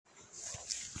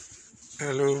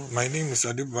Hello, my name is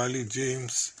Adibali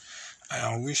James.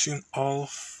 I am wishing all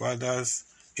fathers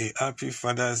a happy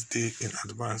Father's Day in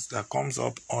advance that comes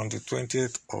up on the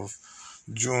 20th of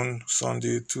June,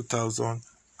 Sunday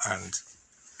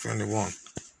 2021.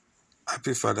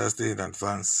 Happy Father's Day in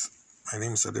advance. My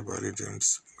name is Adibali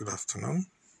James. Good afternoon.